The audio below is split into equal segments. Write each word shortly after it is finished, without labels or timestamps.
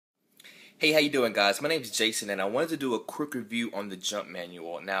Hey, how you doing, guys? My name is Jason, and I wanted to do a quick review on the Jump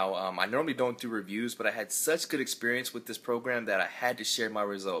Manual. Now, I normally don't do reviews, but I had such good experience with this program that I had to share my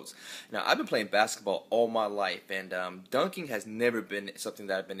results. Now, I've been playing basketball all my life, and dunking has never been something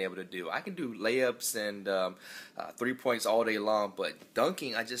that I've been able to do. I can do layups and 3 points all day long, but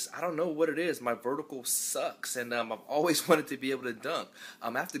dunking, I don't know what it is. My vertical sucks, and I've always wanted to be able to dunk.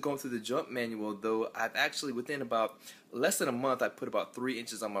 After going through the Jump Manual, though, I've actually, within about less than a month, I put about 3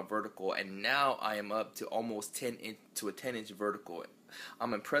 inches on my vertical, and now I am up to almost 10-inch vertical.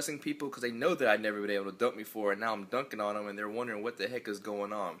 I'm impressing people because they know that I've never been able to dunk before, and now I'm dunking on them, and they're wondering what the heck is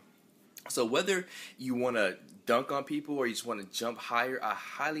going on. So whether you want to dunk on people or you just want to jump higher, I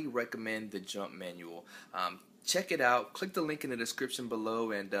highly recommend the Jump Manual. Check it out. Click the link in the description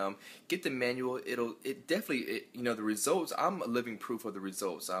below and get the manual. It definitely, the results. I'm a living proof of the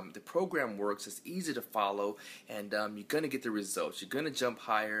results. The program works. It's easy to follow, and you're gonna get the results. You're gonna jump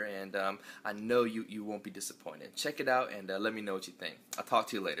higher, and I know you won't be disappointed. Check it out and let me know what you think. I'll talk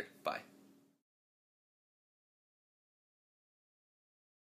to you later. Bye.